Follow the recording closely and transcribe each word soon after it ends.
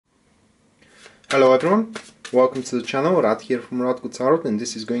Hello everyone, welcome to the channel. Rad here from Radko Tarot, and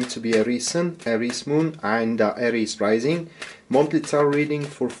this is going to be Aries Sun, Aries Moon and Aries Rising monthly tarot reading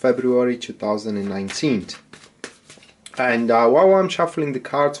for February 2019. And while I'm shuffling the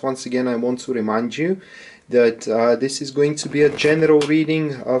cards, once again I want to remind you that this is going to be a general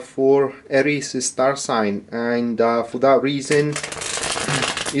reading for Aries star sign, and for that reason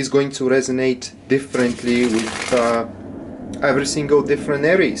is going to resonate differently with every single different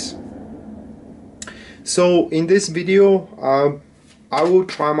Aries. So in this video I will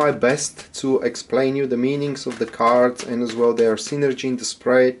try my best to explain you the meanings of the cards and as well their synergy in the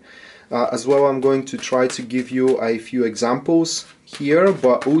spread. As well, I'm going to try to give you a few examples here,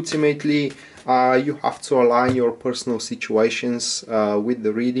 but ultimately you have to align your personal situations with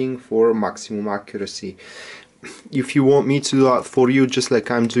the reading for maximum accuracy. If you want me to do that for you, just like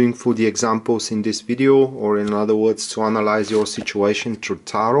I'm doing for the examples in this video, or in other words, to analyze your situation through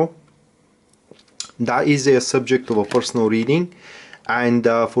tarot, that is a subject of a personal reading. And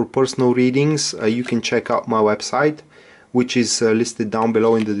for personal readings you can check out my website, which is listed down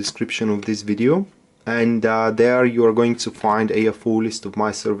below in the description of this video, and there you are going to find a full list of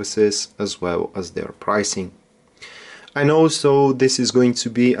my services as well as their pricing. And also this is going to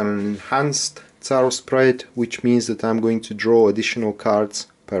be an enhanced tarot spread, which means that I'm going to draw additional cards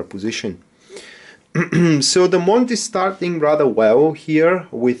per position. So the month is starting rather well here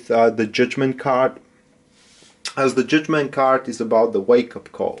with the Judgment card, as the Judgment card is about the wake-up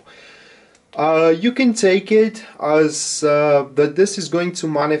call. You can take it as that this is going to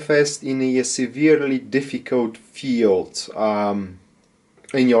manifest in a severely difficult field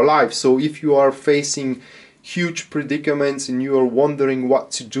in your life. So if you are facing huge predicaments and you are wondering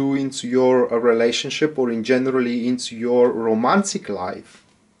what to do into your relationship or in generally into your romantic life,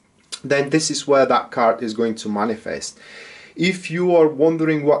 then this is where that card is going to manifest. If you are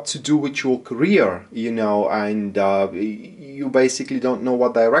wondering what to do with your career, you know, and you basically don't know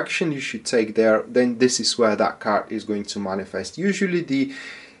what direction you should take there, then this is where that card is going to manifest. Usually the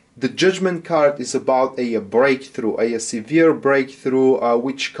Judgment card is about a breakthrough, a severe breakthrough,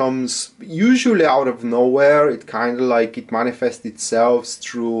 which comes usually out of nowhere. It kind of like it manifests itself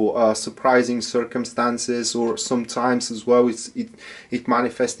through surprising circumstances, or sometimes as well it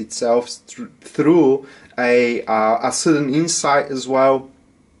manifests itself through a sudden insight as well.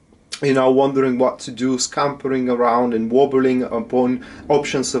 You know, wondering what to do, scampering around and wobbling upon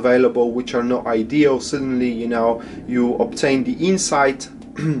options available which are not ideal. Suddenly, you know, you obtain the insight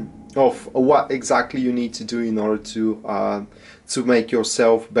of what exactly you need to do in order to make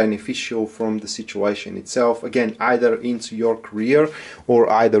yourself beneficial from the situation itself, again, either into your career or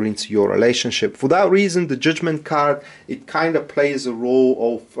either into your relationship. For that reason, the Judgment card, it kind of plays a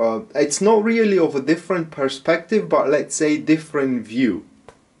role of it's not really of a different perspective, but let's say different view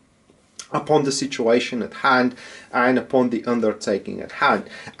upon the situation at hand and upon the undertaking at hand.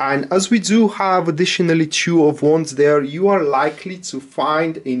 And as we do have additionally Two of Wands there, you are likely to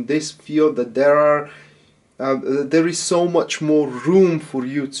find in this field that there is so much more room for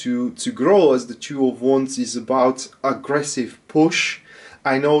you to grow, as the Two of Wands is about aggressive push,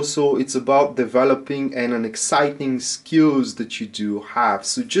 and also it's about developing an exciting skills that you do have.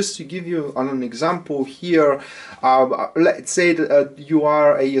 So just to give you an example here, let's say that you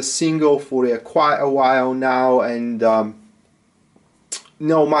are a single for quite a while now, and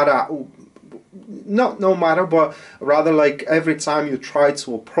no matter, but rather like every time you try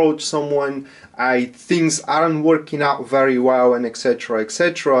to approach someone, things aren't working out very well, and etc,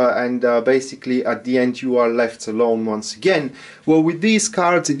 and basically at the end you are left alone once again. Well, with these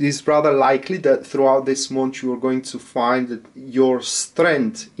cards it is rather likely that throughout this month you are going to find that your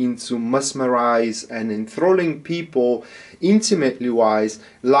strength into mesmerize and enthralling people intimately wise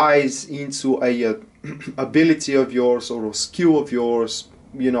lies into a ability of yours or a skill of yours,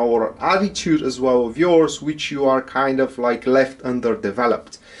 you know, or attitude as well of yours, which you are kind of like left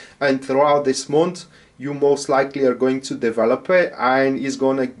underdeveloped. And throughout this month you most likely are going to develop it, and is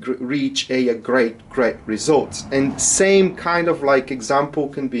going to reach a great result. And same kind of like example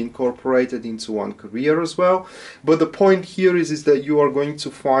can be incorporated into one career as well. But the point here is that you are going to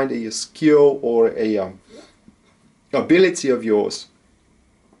find a skill or a ability of yours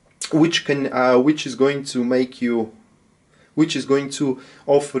which is going to make you, which is going to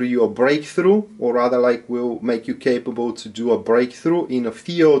offer you a breakthrough, or rather like will make you capable to do a breakthrough in a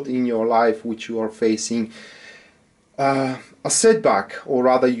field in your life which you are facing a setback, or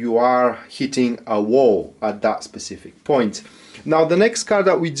rather you are hitting a wall at that specific point. Now the next card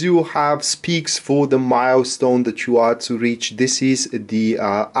that we do have speaks for the milestone that you are to reach. This is the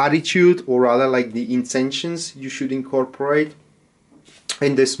attitude, or rather like the intentions you should incorporate.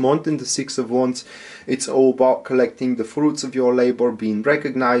 in this month. In the Six of Wands, it's all about collecting the fruits of your labor, being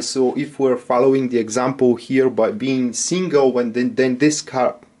recognized. So if we're following the example here by being single, when then this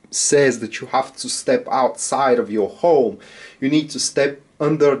card says that you have to step outside of your home, you need to step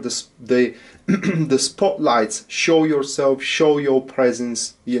under the the spotlights, show yourself, show your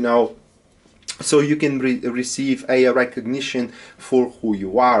presence, you know, so you can receive a recognition for who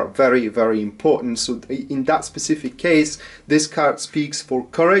you are. Very, very important. So in that specific case, this card speaks for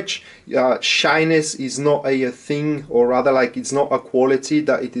courage. Shyness is not a thing, or rather, like, it's not a quality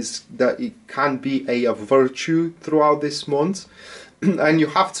that it can be a virtue throughout this month. And you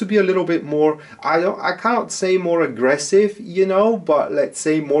have to be a little bit more, I can't say more aggressive, you know, but let's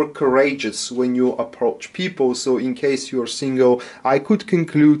say more courageous when you approach people. So in case you're single, I could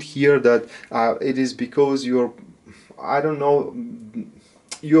conclude here that it is because you're, I don't know,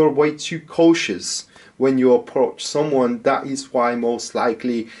 you're way too cautious when you approach someone. That is why most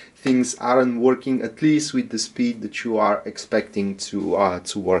likely things aren't working, at least with the speed that you are expecting to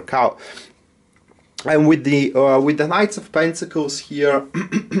work out. And with the Knights of Pentacles here,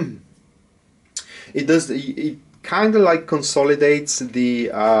 it kind of like consolidates the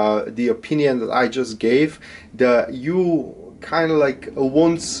opinion that I just gave, that you kind of like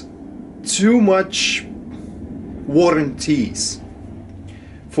want too much warranties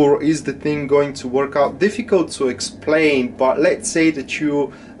for is the thing going to work out. Difficult to explain, but let's say that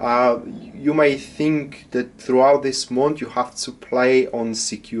you may think that throughout this month you have to play on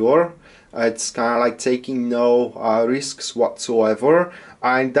secure. It's kind of like taking no risks whatsoever,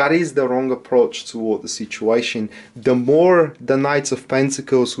 and that is the wrong approach toward the situation. The more the Knights of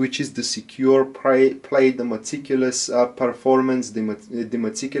Pentacles, which is the secure play, the meticulous performance, the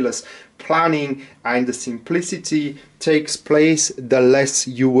meticulous planning, and the simplicity takes place, the less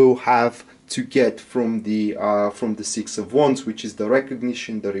you will have to get from the Six of Wands, which is the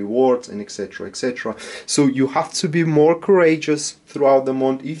recognition, the rewards, and etc, etc. So you have to be more courageous throughout the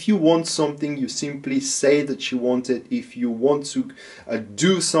month. If you want something, you simply say that you want it. If you want to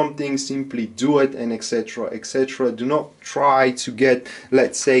do something, simply do it, and etc, etc. Do not try to get,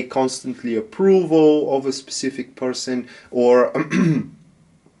 let's say, constantly approval of a specific person, or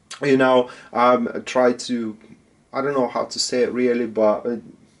you know, try to, I don't know how to say it really, but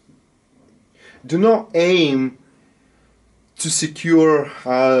do not aim to secure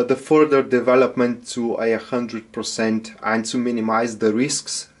the further development to 100% and to minimize the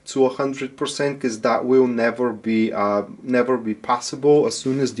risks to 100%, because that will never be possible. As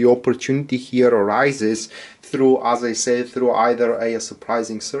soon as the opportunity here arises, through, as I said, through either a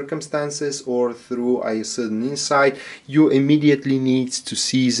surprising circumstances or through a sudden insight, you immediately need to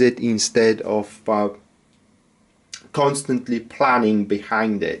seize it instead of constantly planning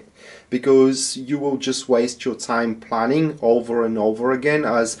behind it, because you will just waste your time planning over and over again,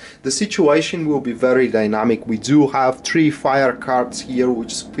 as the situation will be very dynamic. We do have 3 fire cards here,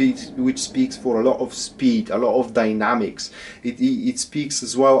 which speaks for a lot of speed, a lot of dynamics. It speaks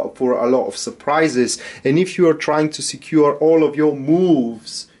as well for a lot of surprises, and if you are trying to secure all of your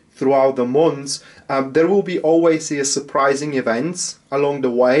moves throughout the months, there will be always a surprising events along the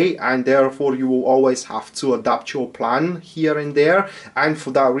way, and therefore you will always have to adapt your plan here and there, and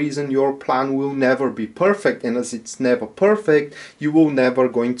for that reason your plan will never be perfect, and as it's never perfect, you will never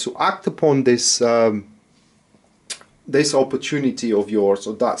going to act upon this this opportunity of yours,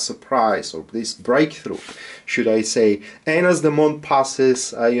 or that surprise, or this breakthrough, should I say. And as the month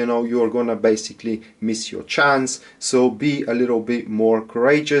passes, you know, you're gonna basically miss your chance. So be a little bit more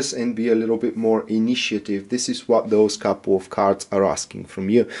courageous and be a little bit more initiative. This is what those couple of cards are asking from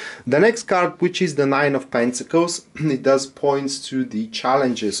you. The next card, which is the Nine of Pentacles, it does points to the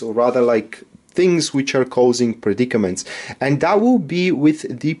challenges, or rather like things which are causing predicaments, and that will be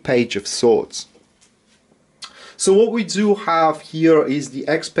with the Page of Swords. So what we do have here is the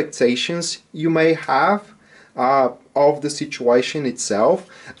expectations you may have of the situation itself,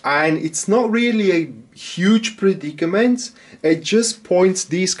 and it's not really a huge predicament. It just points,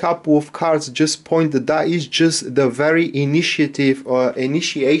 these couple of cards just point that is just the very initiative or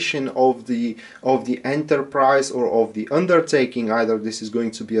initiation of the enterprise or of the undertaking. Either this is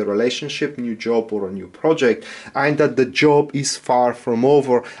going to be a relationship, new job, or a new project, and that the job is far from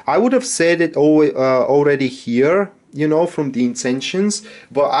over. I would have said it already here, you know, from the intentions,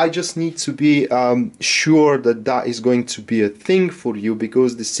 but I just need to be sure that that is going to be a thing for you,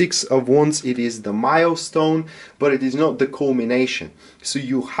 because the Six of Wands, it is the milestone, but it is not the culmination. So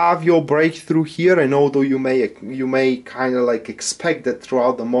you have your breakthrough here, and although you may kind of like expect that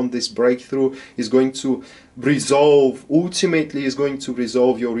throughout the month this breakthrough is going to resolve, ultimately is going to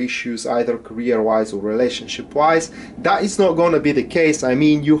resolve your issues either career-wise or relationship-wise, that is not going to be the case. I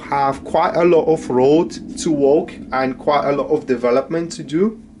mean, you have quite a lot of road to walk and quite a lot of development to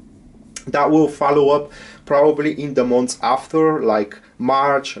do. That will follow up probably in the months after, like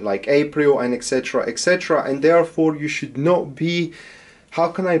March, like April, and etc, etc. And therefore you should not be, how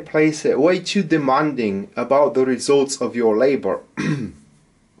can I place it, way too demanding about the results of your labor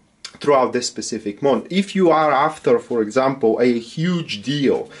throughout this specific month. If you are after, for example, a huge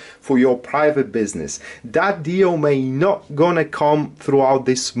deal for your private business, that deal may not gonna come throughout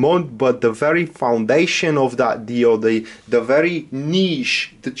this month, but the very foundation of that deal, the very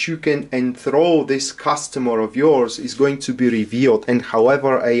niche that you can enthrall this customer of yours is going to be revealed. And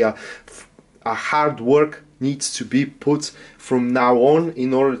however, a hard work needs to be put from now on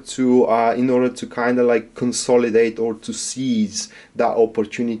in order to kind of like consolidate or to seize that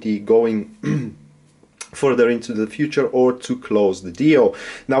opportunity going further into the future, or to close the deal.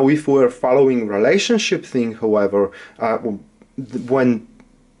 Now, if we're following relationship thing, however,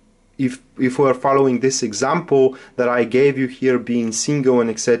 if we're following this example that I gave you here, being single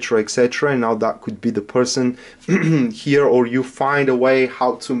and etc, etc, and now that could be the person here, or you find a way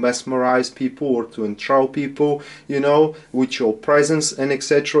how to mesmerize people or to enthrall people, you know, with your presence and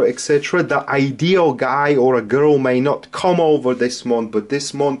etc, etc. The ideal guy or a girl may not come over this month, but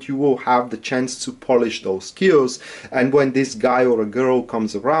this month you will have the chance to polish those skills. And when this guy or a girl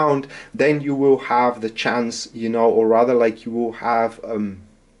comes around, then you will have the chance, you know, or rather like you will have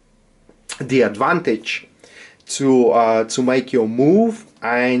the advantage to make your move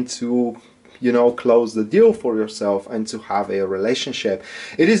and to, you know, close the deal for yourself and to have a relationship.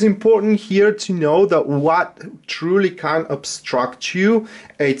 It is important here to know that what truly can obstruct you,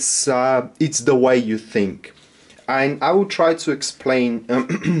 it's the way you think. And I will try to explain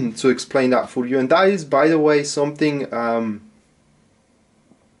to explain that for you. And that is, by the way, something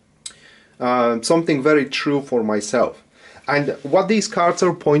something very true for myself. And what these cards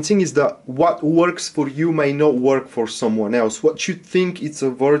are pointing is that what works for you may not work for someone else. What you think is a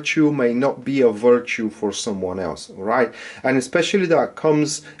virtue may not be a virtue for someone else, right? And especially that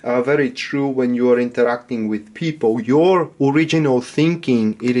comes very true when you are interacting with people. Your original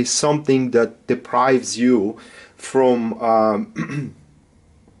thinking, it is something that deprives you from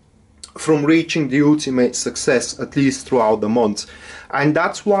from reaching the ultimate success, at least throughout the month. And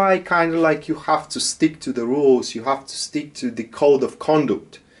that's why kind of like you have to stick to the rules, you have to stick to the code of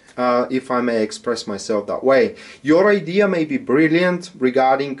conduct, if I may express myself that way. Your idea may be brilliant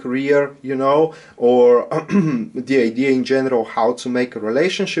regarding career, you know, or the idea in general how to make a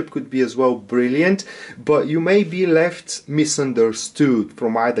relationship could be as well brilliant, but you may be left misunderstood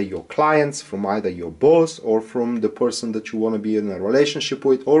from either your clients, from either your boss, or from the person that you want to be in a relationship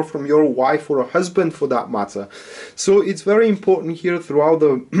with, or from your wife or a husband for that matter. So it's very important here throughout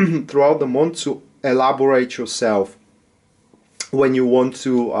the throughout the month to elaborate yourself when you want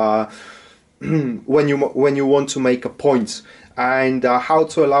to when you want to make a point. And how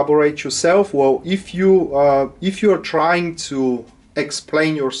to elaborate yourself? Well, if you're trying to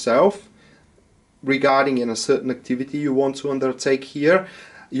explain yourself regarding in a certain activity you want to undertake here,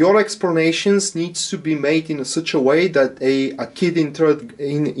 your explanations needs to be made in such a way that a kid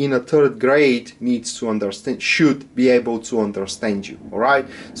in a third grade needs to understand, should be able to understand you. All right,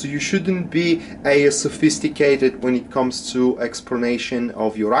 so you shouldn't be sophisticated when it comes to explanation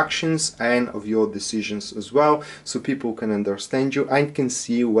of your actions and of your decisions as well, so people can understand you and can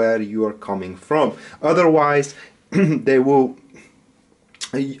see where you are coming from. Otherwise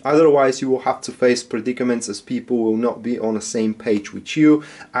Otherwise you will have to face predicaments, as people will not be on the same page with you,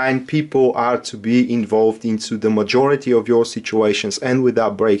 and people are to be involved into the majority of your situations. And with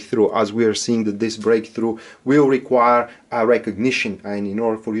that breakthrough, as we are seeing that this breakthrough will require a recognition, and in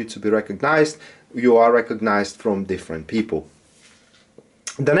order for you to be recognized, you are recognized from different people.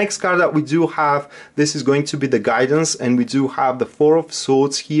 The next card that we do have, this is going to be the guidance, and we do have the Four of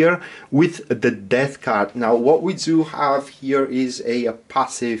Swords here with the Death card. Now what we do have here is a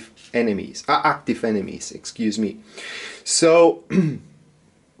passive enemies, active enemies, excuse me. So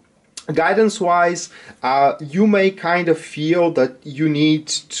guidance wise, you may kind of feel that you need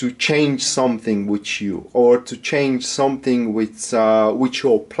to change something with you, or to change something with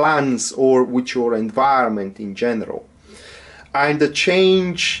your plans or with your environment in general. And the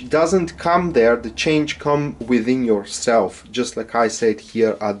change doesn't come there, the change comes within yourself. Just like I said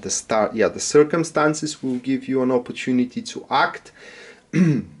here at the start, yeah, the circumstances will give you an opportunity to act.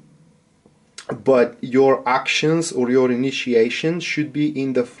 but your actions or your initiation should be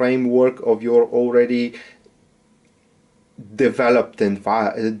in the framework of your already developed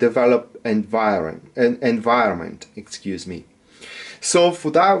environment, excuse me. So for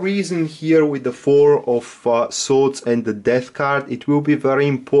that reason here with the Four of Swords and the Death card, it will be very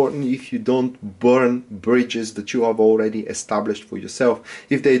important if you don't burn bridges that you have already established for yourself.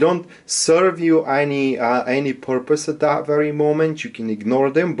 If they don't serve you any purpose at that very moment, you can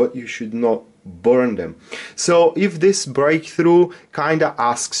ignore them, but you should not burn them. So if this breakthrough kind of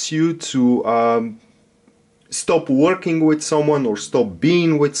asks you to stop working with someone or stop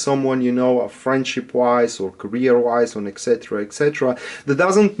being with someone, you know, friendship wise or career wise, or etc, etc, that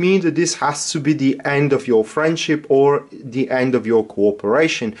doesn't mean that this has to be the end of your friendship or the end of your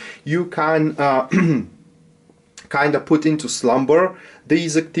cooperation. You can kind of put into slumber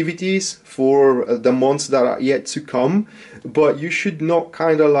these activities for the months that are yet to come, but you should not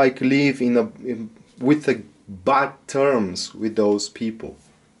kind of like live with the bad terms with those people.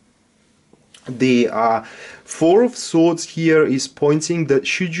 The Four of Swords here is pointing that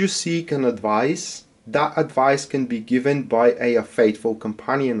should you seek an advice, that advice can be given by a faithful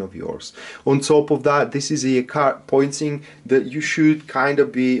companion of yours. On top of that, this is a card pointing that you should kind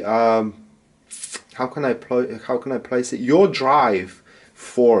of be how can I place it, your drive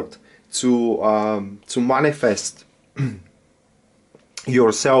forth to manifest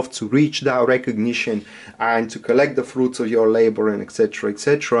yourself, to reach that recognition and to collect the fruits of your labor, and etc,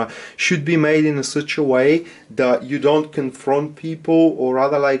 etc, should be made in such a way that you don't confront people, or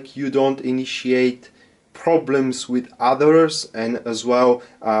rather like you don't initiate problems with others, and as well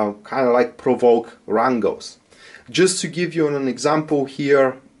kind of like provoke wrangles. Just to give you an example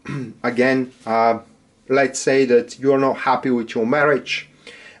here, again, let's say that you're not happy with your marriage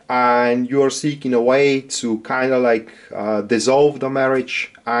and you're seeking a way to kind of like dissolve the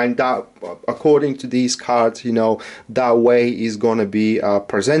marriage, and that, according to these cards, you know, that way is going to be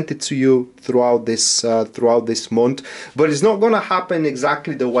presented to you throughout this month, but it's not going to happen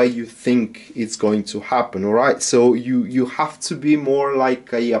exactly the way you think it's going to happen. All right, so you have to be more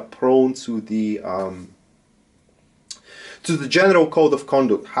like prone to the general code of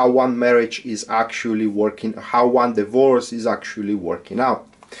conduct, how one marriage is actually working, how one divorce is actually working out.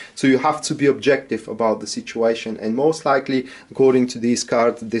 So you have to be objective about the situation, and most likely, according to these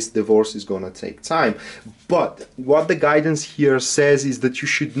cards, this divorce is going to take time. But what the guidance here says is that you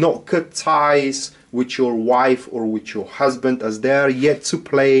should not cut ties with your wife or with your husband, as they are yet to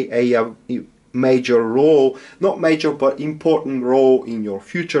play a major role, not major but important role in your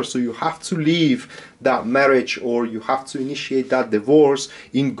future. So you have to leave that marriage, or you have to initiate that divorce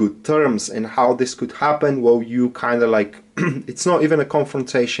in good terms. And how this could happen, well, you kind of like it's not even a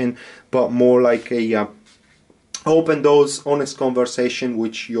confrontation, but more like a open those honest conversation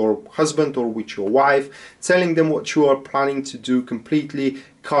with your husband or with your wife, telling them what you are planning to do, completely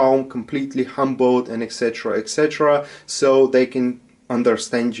calm, completely humbled, and etc, etc, so they can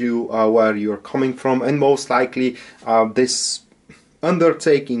understand you, where you're coming from. And most likely this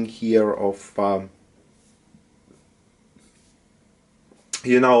undertaking here of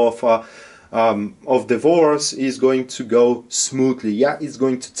of divorce is going to go smoothly. Yeah, it's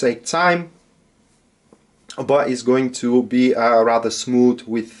going to take time, but it's going to be rather smooth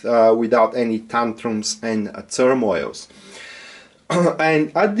without any tantrums and turmoils.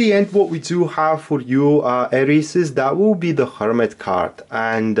 And at the end, what we do have for you, Aries, is that will be the Hermit card.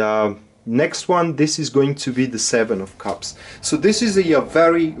 And next one, this is going to be the Seven of Cups. So this is a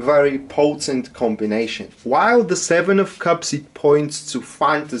very, very potent combination. While the Seven of Cups, it points to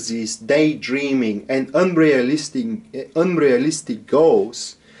fantasies, daydreaming, and unrealistic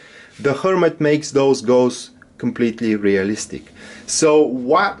goals, the Hermit makes those goals completely realistic. So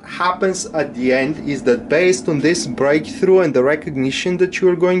what happens at the end is that, based on this breakthrough and the recognition that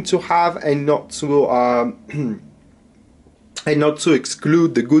you're going to have, and not to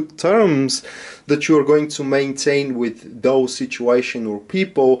exclude the good terms that you're going to maintain with those situations or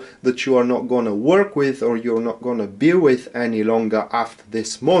people that you are not going to work with, or you're not going to be with any longer after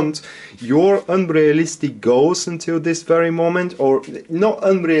this month, your unrealistic goals until this very moment, or not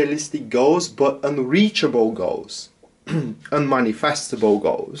unrealistic goals but unreachable goals, unmanifestable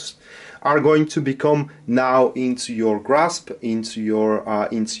goals, are going to become now into your grasp, into your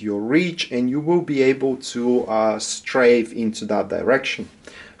reach, and you will be able to strive into that direction.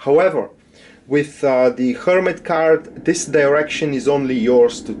 However, with the Hermit card, this direction is only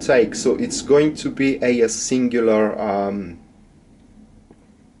yours to take, so it's going to be a singular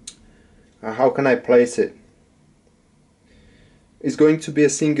how can I place it? is going to be a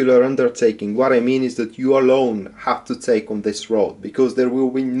singular undertaking. What I mean is that you alone have to take on this road, because there will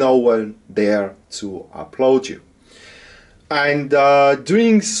be no one there to applaud you. And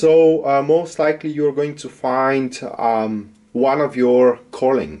doing so, most likely you're going to find one of your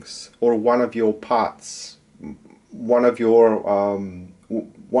callings, or one of your paths, one of your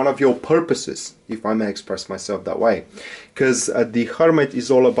purposes, if I may express myself that way. Because the Hermit is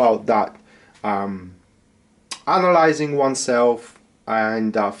all about that. Analyzing oneself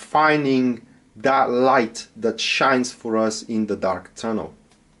and finding that light that shines for us in the dark tunnel.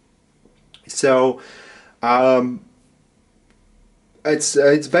 So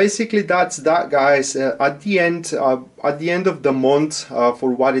it's basically that's that, guys. At the end of the month,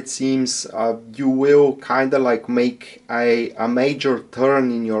 for what it seems, you will kind of like make a major turn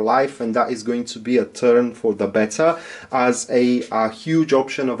in your life, and that is going to be a turn for the better, as a huge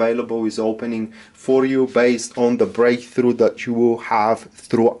option available is opening for you based on the breakthrough that you will have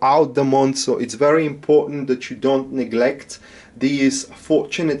throughout the month. So it's very important that you don't neglect these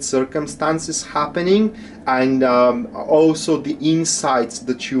fortunate circumstances happening, and also the insights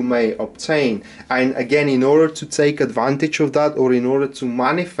that you may obtain. And again, in order to take advantage of that, or in order to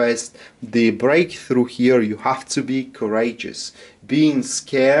manifest the breakthrough here, you have to be courageous. Being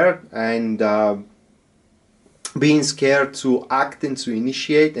scared and being scared to act and to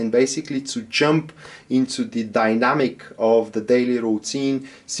initiate, and basically to jump into the dynamic of the daily routine,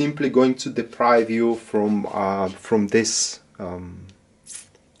 simply going to deprive you from this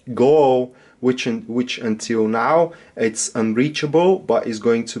goal, which until now it's unreachable, but is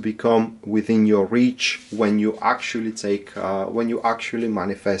going to become within your reach when you actually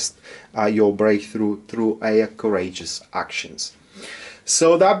manifest your breakthrough through courageous actions.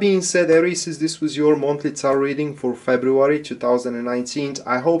 So that being said, Aries, this was your monthly tarot reading for February 2019.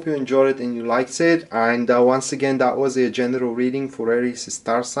 I hope you enjoyed it and you liked it. And once again, that was a general reading for Aries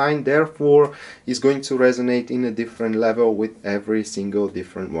star sign. Therefore, it's going to resonate in a different level with every single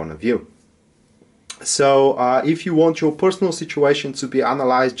different one of you. So if you want your personal situation to be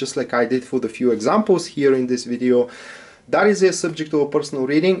analyzed, just like I did for the few examples here in this video, that is a subject of a personal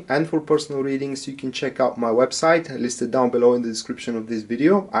reading. And for personal readings, you can check out my website listed down below in the description of this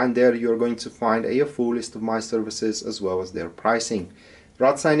video, and there you're going to find a full list of my services as well as their pricing.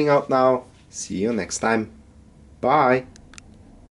 Rod signing out now. See you next time. Bye.